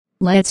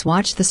Let's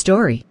watch the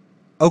story.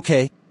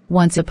 Okay.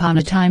 Once upon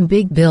a time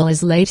Big Bill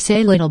is late.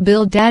 Say Little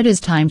Bill, Dad,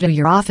 is time to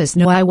your office.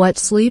 No, I what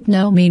sleep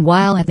no.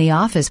 Meanwhile at the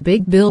office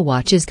Big Bill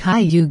watches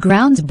Caillou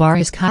grounds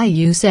Boris.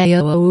 Caillou say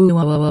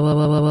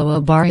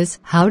Boris,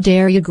 how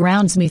dare you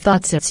grounds me,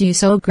 thoughts it's you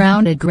so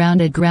grounded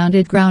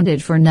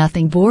for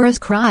nothing. Boris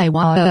cry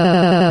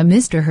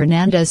Mr.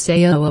 Hernandez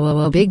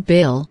say Big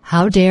Bill,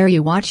 how dare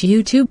you watch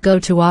YouTube, go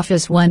to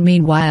office 1.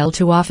 Meanwhile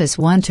to office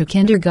 1 to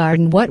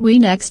kindergarten, what we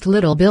next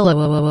Little Bill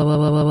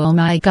oh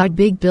my god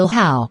Big Bill,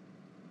 how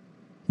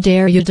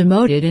dare you,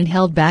 demoted and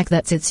held back,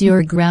 that's it's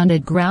you're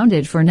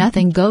grounded for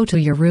nothing, go to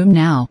your room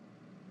now.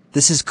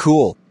 This is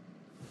cool.